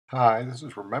Hi, this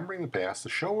is Remembering the Past, the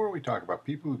show where we talk about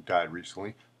people who've died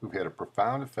recently who've had a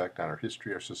profound effect on our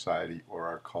history, our society, or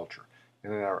our culture.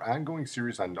 And in our ongoing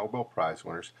series on Nobel Prize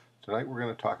winners, tonight we're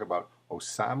going to talk about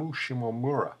Osamu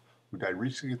Shimomura, who died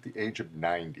recently at the age of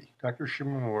 90. Dr.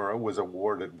 Shimomura was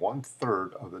awarded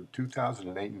 1/3 of the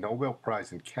 2008 Nobel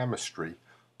Prize in Chemistry,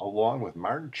 along with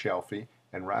Martin Chalfie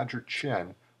and Roger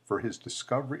Tsien, for his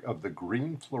discovery of the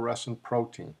green fluorescent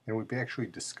protein. And we've actually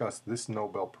discussed this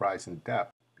Nobel Prize in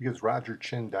depth because Roger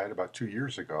Tsien died about 2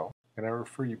 years ago, and I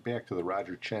refer you back to the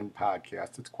Roger Tsien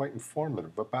podcast. It's quite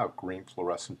informative about green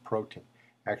fluorescent protein.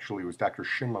 Actually, it was Dr.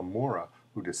 Shimomura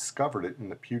who discovered it in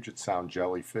the Puget Sound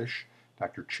jellyfish.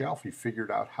 Dr. Chalfie figured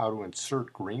out how to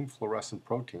insert green fluorescent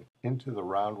protein into the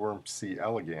roundworm C.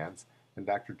 elegans, and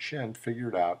Dr. Tsien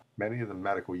figured out many of the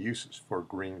medical uses for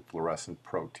green fluorescent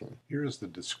protein. Here is the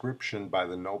description by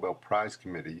the Nobel Prize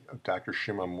Committee of Dr.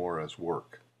 Shimomura's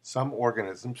work. Some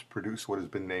organisms produce what has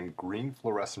been named green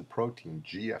fluorescent protein,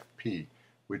 GFP,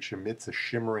 which emits a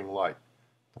shimmering light.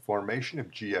 The formation of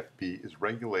GFP is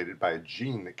regulated by a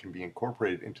gene that can be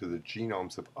incorporated into the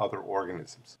genomes of other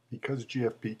organisms. Because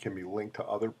GFP can be linked to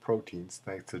other proteins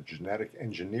thanks to genetic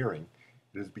engineering,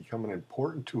 it has become an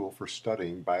important tool for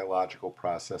studying biological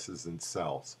processes in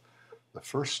cells. The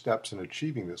first steps in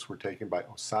achieving this were taken by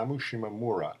Osamu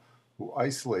Shimomura, who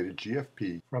isolated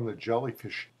GFP from the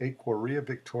jellyfish Aquaria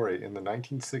victoria in the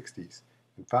 1960s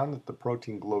and found that the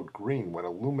protein glowed green when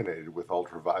illuminated with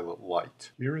ultraviolet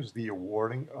light. Here is the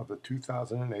awarding of the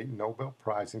 2008 Nobel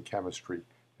Prize in Chemistry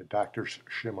to Drs.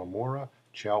 Shimomura,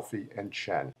 Chalfie, and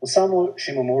Tsien. Osamu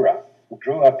Shimomura, who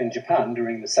grew up in Japan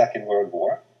during the Second World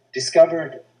War,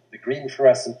 discovered the green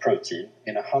fluorescent protein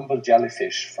in a humble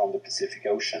jellyfish from the Pacific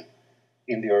Ocean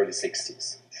in the early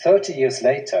 60s. 30 years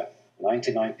later,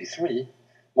 1993,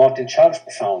 Martin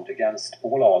Chalfie found against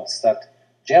all odds that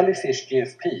jellyfish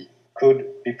GFP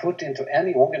could be put into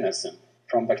any organism,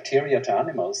 from bacteria to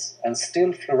animals, and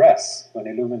still fluoresce when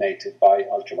illuminated by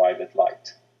ultraviolet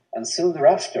light. And soon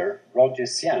thereafter, Roger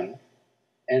Tsien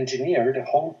engineered a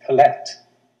whole palette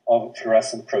of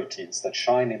fluorescent proteins that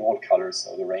shine in all colors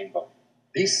of the rainbow.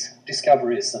 These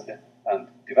discoveries and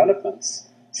developments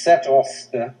set off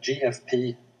the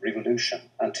GFP revolution.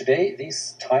 And today,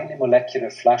 these tiny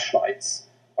molecular flashlights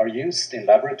are used in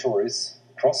laboratories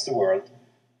across the world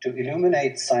to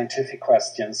illuminate scientific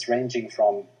questions ranging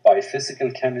from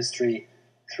biophysical chemistry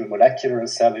through molecular and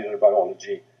cellular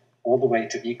biology, all the way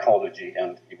to ecology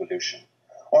and evolution.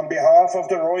 On behalf of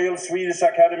the Royal Swedish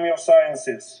Academy of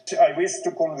Sciences, I wish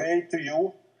to convey to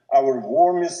you our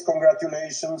warmest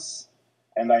congratulations,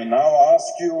 and I now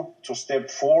ask you to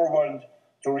step forward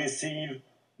to receive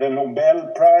the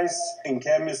Nobel Prize in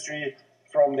Chemistry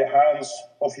from the hands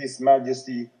of His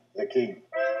Majesty the King.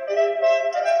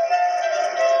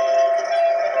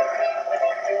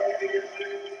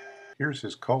 Here's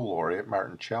his co-laureate,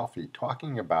 Martin Chalfie,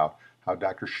 talking about how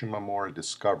Dr. Shimomura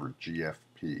discovered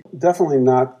GFP. Definitely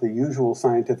not the usual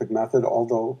scientific method,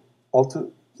 although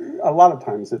a lot of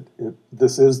times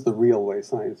this is the real way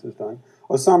science is done.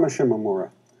 Osamu Shimomura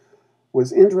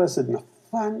was interested in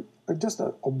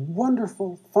a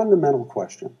wonderful fundamental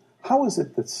question. How is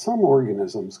it that some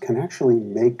organisms can actually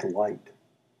make light?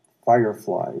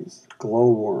 Fireflies,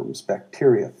 glowworms,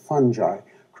 bacteria, fungi,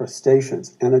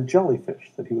 crustaceans, and a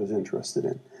jellyfish that he was interested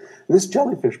in. And this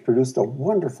jellyfish produced a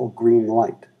wonderful green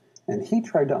light, and he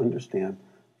tried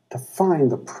to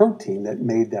find the protein that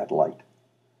made that light.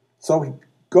 So he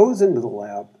goes into the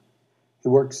lab, he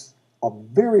works a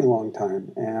very long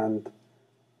time, and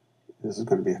this is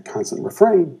going to be a constant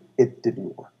refrain, it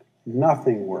didn't work.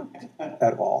 Nothing worked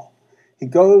at all. He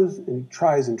goes and he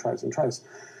tries and tries and tries.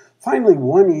 Finally,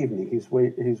 one evening,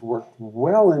 he's worked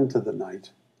well into the night.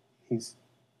 He's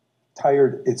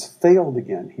tired. It's failed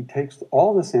again. He takes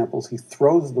all the samples. He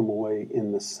throws them away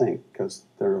in the sink because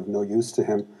they're of no use to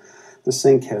him. The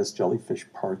sink has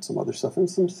jellyfish parts, some other stuff, and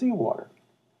some seawater.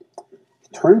 He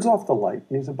turns off the light,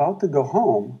 and he's about to go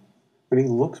home when he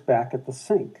looks back at the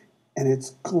sink, and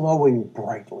it's glowing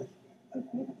brightly.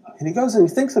 And he goes and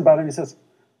he thinks about it, and he says,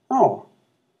 oh,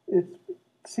 it's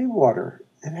seawater.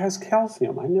 It has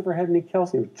calcium. I never had any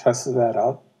calcium. Tested that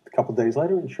out a couple days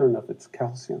later, and sure enough, it's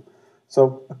calcium.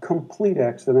 So a complete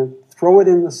accident. Throw it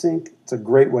in the sink. It's a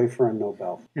great way for a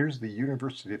Nobel. Here's the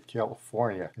University of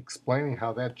California explaining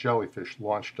how that jellyfish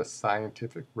launched a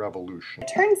scientific revolution.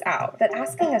 It turns out that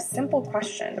asking a simple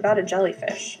question about a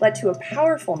jellyfish led to a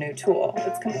powerful new tool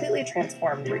that's completely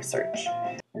transformed research.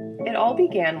 It all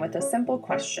began with a simple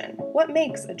question: what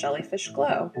makes a jellyfish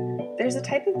glow? There's a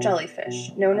type of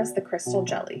jellyfish known as the crystal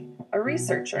jelly. A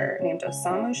researcher named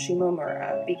Osamu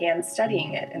Shimomura began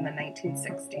studying it in the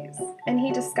 1960s, and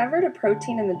he discovered a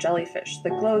protein in the jellyfish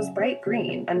that glows bright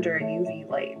green under a UV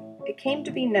light. It came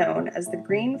to be known as the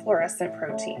Green Fluorescent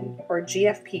Protein, or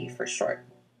GFP for short.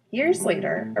 Years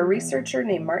later, a researcher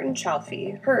named Martin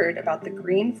Chalfie heard about the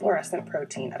green fluorescent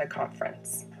protein at a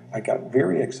conference. I got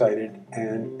very excited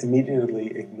and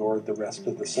immediately ignored the rest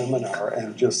of the seminar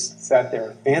and just sat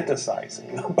there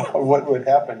fantasizing about what would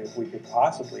happen if we could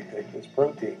possibly take this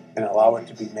protein and allow it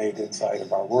to be made inside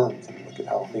of our worms and look at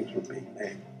how things were being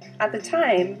made. At the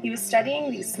time, he was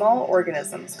studying these small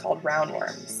organisms called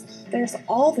roundworms. There's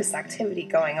all this activity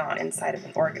going on inside of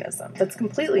an organism that's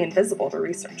completely invisible to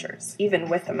researchers, even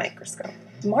with a microscope.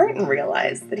 Martin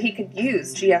realized that he could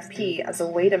use GFP as a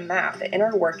way to map the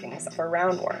inner workings of a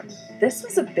roundworm. This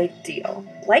was a big deal.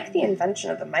 Like the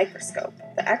invention of the microscope,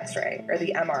 the X-ray, or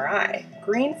the MRI,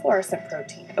 green fluorescent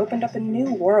protein opened up a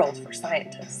new world for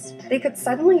scientists. They could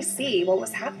suddenly see what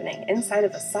was happening inside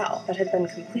of a cell that had been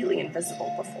completely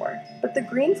invisible before. But the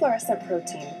green fluorescent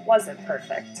protein wasn't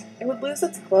perfect. It would lose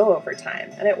its glow over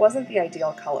time, and it wasn't the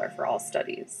ideal color for all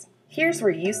studies. Here's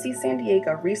where UC San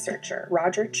Diego researcher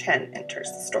Roger Tsien enters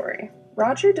the story.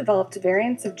 Roger developed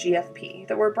variants of GFP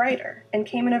that were brighter and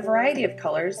came in a variety of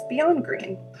colors beyond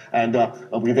green. And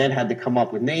we then had to come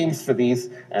up with names for these,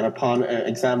 and upon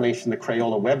examination of the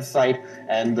Crayola website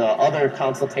and other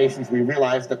consultations, we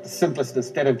realized that the simplest,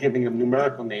 instead of giving them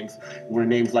numerical names, were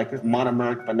names like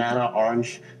monomeric banana,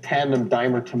 orange, tandem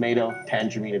dimer tomato,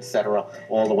 tangerine, etc.,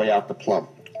 all the way out to plum.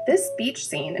 This beach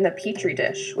scene in a petri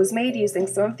dish was made using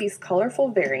some of these colorful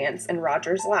variants in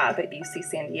Roger's lab at UC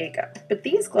San Diego. But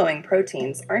these glowing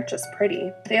proteins aren't just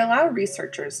pretty. They allow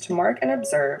researchers to mark and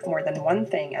observe more than one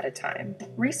thing at a time.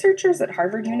 Researchers at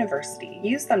Harvard University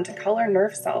use them to color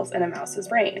nerve cells in a mouse's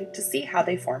brain to see how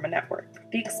they form a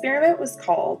network. The experiment was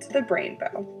called the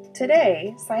Brainbow.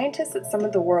 Today, scientists at some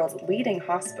of the world's leading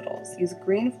hospitals use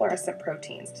green fluorescent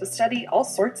proteins to study all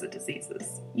sorts of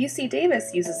diseases. UC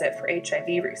Davis uses it for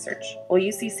HIV research, while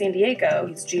UC San Diego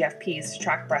uses GFPs to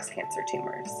track breast cancer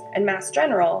tumors, and Mass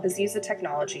General has used the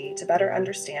technology to better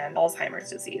understand Alzheimer's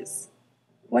disease.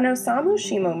 When Osamu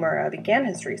Shimomura began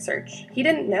his research, he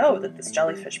didn't know that this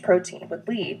jellyfish protein would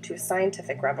lead to a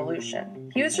scientific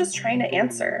revolution. He was just trying to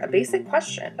answer a basic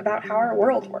question about how our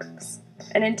world works.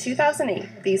 And in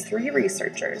 2008, these three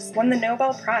researchers won the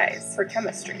Nobel Prize for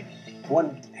chemistry.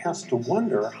 One has to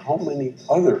wonder how many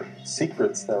other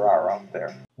secrets there are out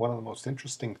there. One of the most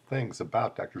interesting things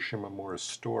about Dr. Shimomura's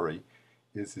story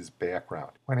is his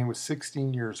background. When he was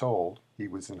 16 years old, he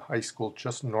was in high school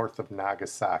just north of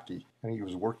Nagasaki, and he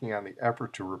was working on the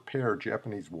effort to repair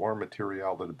Japanese war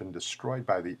material that had been destroyed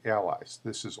by the Allies.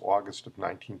 This is August of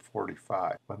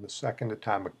 1945, when the second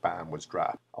atomic bomb was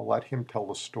dropped. I'll let him tell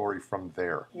the story from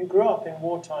there. You grew up in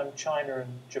wartime China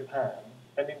and Japan,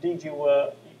 and indeed you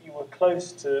were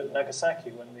close to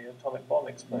Nagasaki when the atomic bomb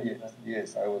exploded.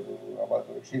 Yes, I was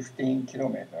about 15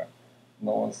 kilometers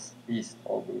northeast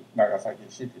of Nagasaki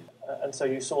city. And so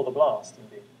you saw the blast,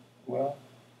 indeed. Well,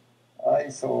 I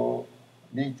saw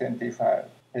B-25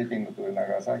 heading to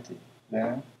Nagasaki.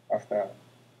 Then, after a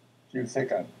few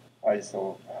seconds, I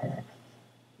saw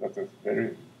that was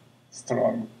very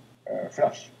strong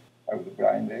flash. I was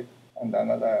blinded. And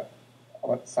another,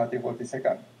 about 30-40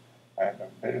 seconds, I had a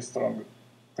very strong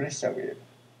pressure wave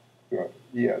to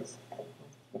ears.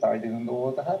 But I didn't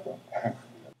know what happened.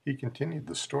 He continued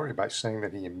the story by saying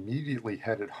that he immediately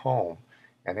headed home,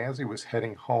 and as he was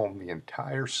heading home, the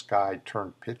entire sky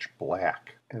turned pitch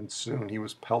black, and soon he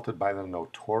was pelted by the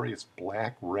notorious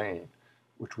black rain,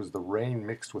 which was the rain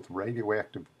mixed with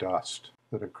radioactive dust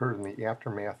that occurred in the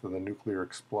aftermath of the nuclear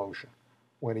explosion.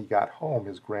 When he got home,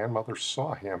 his grandmother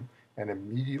saw him and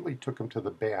immediately took him to the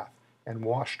bath and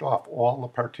washed off all the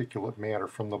particulate matter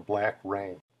from the black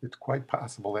rain. It's quite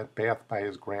possible that bath by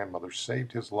his grandmother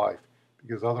saved his life,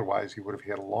 because otherwise he would have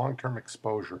had a long-term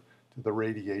exposure to the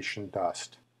radiation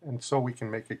dust. And so we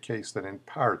can make a case that in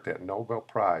part that Nobel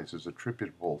Prize is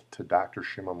attributable to Dr.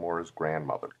 Shimomura's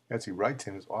grandmother. As he writes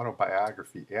in his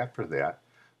autobiography after that,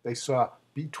 they saw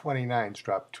B-29s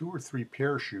drop 2 or 3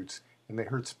 parachutes, and they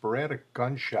heard sporadic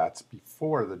gunshots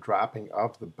before the dropping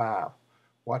of the bomb.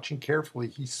 Watching carefully,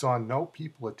 he saw no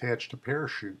people attached to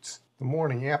parachutes. The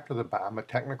morning after the bomb, a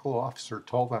technical officer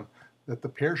told them that the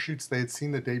parachutes they had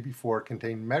seen the day before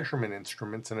contained measurement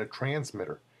instruments and a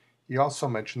transmitter. He also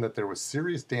mentioned that there was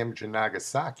serious damage in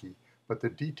Nagasaki, but the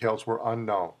details were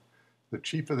unknown. The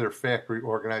chief of their factory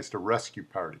organized a rescue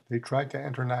party. They tried to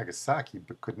enter Nagasaki,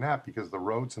 but could not because the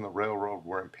roads and the railroad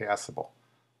were impassable.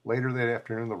 Later that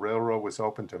afternoon, the railroad was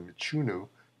opened to Michunu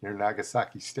near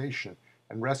Nagasaki Station,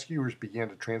 and rescuers began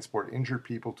to transport injured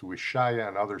people to Ishaya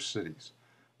and other cities.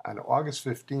 On August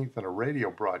 15th, in a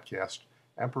radio broadcast,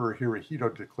 Emperor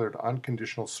Hirohito declared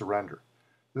unconditional surrender.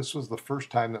 This was the first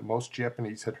time that most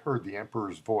Japanese had heard the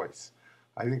emperor's voice.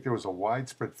 I think there was a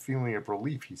widespread feeling of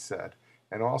relief, he said,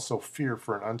 and also fear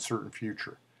for an uncertain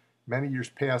future. Many years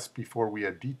passed before we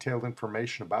had detailed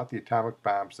information about the atomic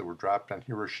bombs that were dropped on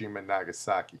Hiroshima and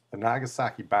Nagasaki. The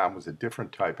Nagasaki bomb was a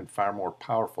different type and far more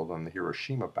powerful than the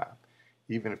Hiroshima bomb.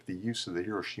 Even if the use of the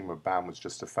Hiroshima bomb was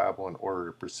justifiable in order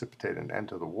to precipitate an end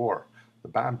to the war, the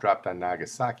bomb dropped on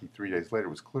Nagasaki 3 days later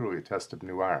was clearly a test of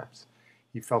new arms.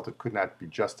 He felt it could not be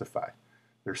justified.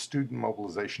 Their student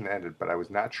mobilization ended, but I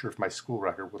was not sure if my school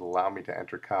record would allow me to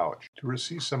enter college. To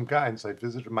receive some guidance, I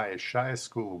visited my Ishaya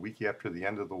school a week after the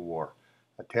end of the war.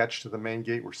 Attached to the main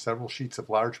gate were several sheets of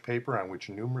large paper on which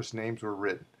numerous names were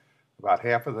written. About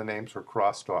half of the names were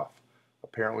crossed off.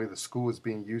 Apparently the school was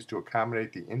being used to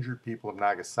accommodate the injured people of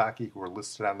Nagasaki who were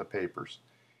listed on the papers.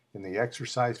 In the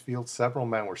exercise field, several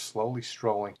men were slowly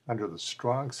strolling under the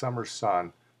strong summer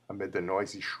sun amid the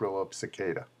noisy shrill of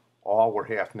cicada. All were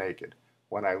half naked.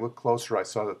 When I looked closer, I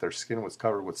saw that their skin was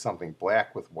covered with something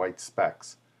black with white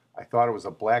specks. I thought it was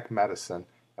a black medicine,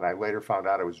 and I later found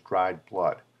out it was dried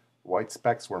blood. The white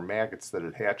specks were maggots that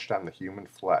had hatched on the human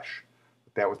flesh.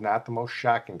 But that was not the most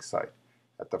shocking sight.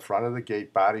 At the front of the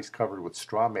gate, bodies covered with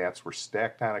straw mats were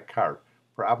stacked on a cart,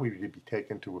 probably to be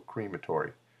taken to a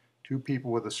crematory. 2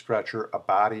 people with a stretcher, a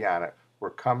body on it, were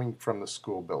coming from the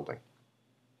school building.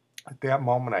 At that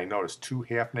moment, I noticed 2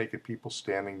 half-naked people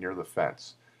standing near the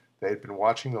fence. They had been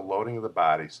watching the loading of the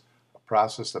bodies, a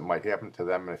process that might happen to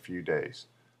them in a few days.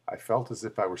 I felt as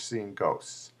if I were seeing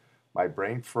ghosts. My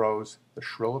brain froze, the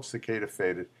shrill of cicada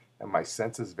faded, and my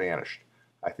senses vanished.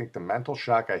 I think the mental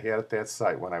shock I had at that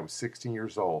sight when I was 16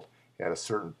 years old had a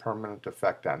certain permanent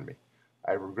effect on me.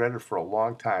 I regretted for a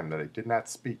long time that I did not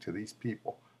speak to these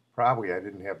people. Probably I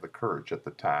didn't have the courage at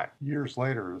the time. Years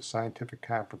later, at a scientific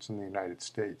conference in the United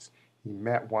States, he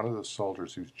met one of the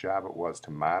soldiers whose job it was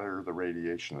to monitor the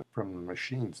radiation from the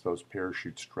machines those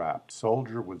parachutes dropped. The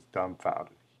soldier was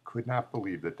dumbfounded. He could not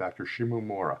believe that Dr.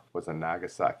 Shimomura was a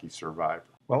Nagasaki survivor.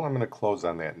 Well, I'm going to close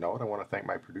on that note. I want to thank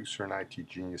my producer and IT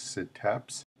genius, Sid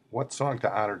Tepps. What song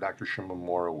to honor Dr.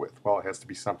 Shimomura with? Well, it has to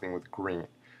be something with green.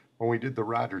 When we did the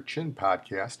Roger Chin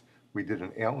podcast, we did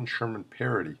an Alan Sherman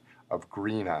parody of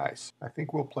Green Eyes. I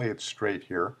think we'll play it straight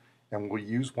here, and we'll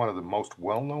use one of the most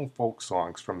well-known folk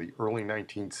songs from the early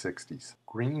 1960s,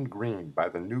 Green Green by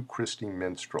the New Christy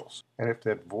Minstrels. And if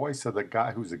that voice of the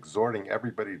guy who's exhorting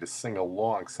everybody to sing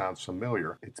along sounds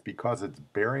familiar, it's because it's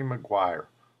Barry McGuire.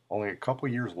 Only a couple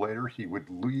years later, he would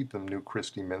leave the New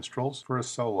Christy Minstrels for a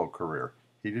solo career.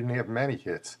 He didn't have many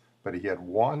hits, but he had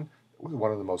one. It was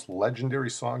one of the most legendary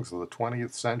songs of the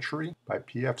 20th century by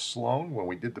P.F. Sloan. When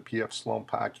we did the P.F. Sloan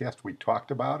podcast, we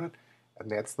talked about it, and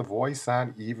that's The Voice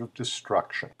on Eve of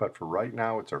Destruction. But for right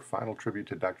now, it's our final tribute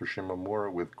to Dr.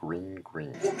 Shimomura with Green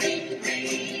Green. Green,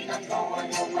 green, I'm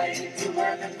going away to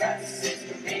where the grass is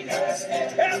greener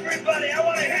still. Everybody, I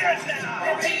want to hear it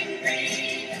now. Green,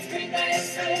 green, it's green, they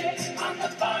say, on the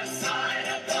far side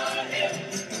of the hill.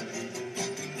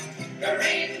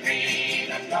 Green,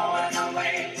 green, I'm going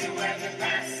away to where the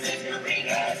grass is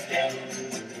greener still.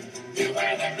 To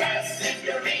where the grass is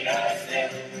greener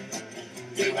still.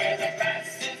 To where the grass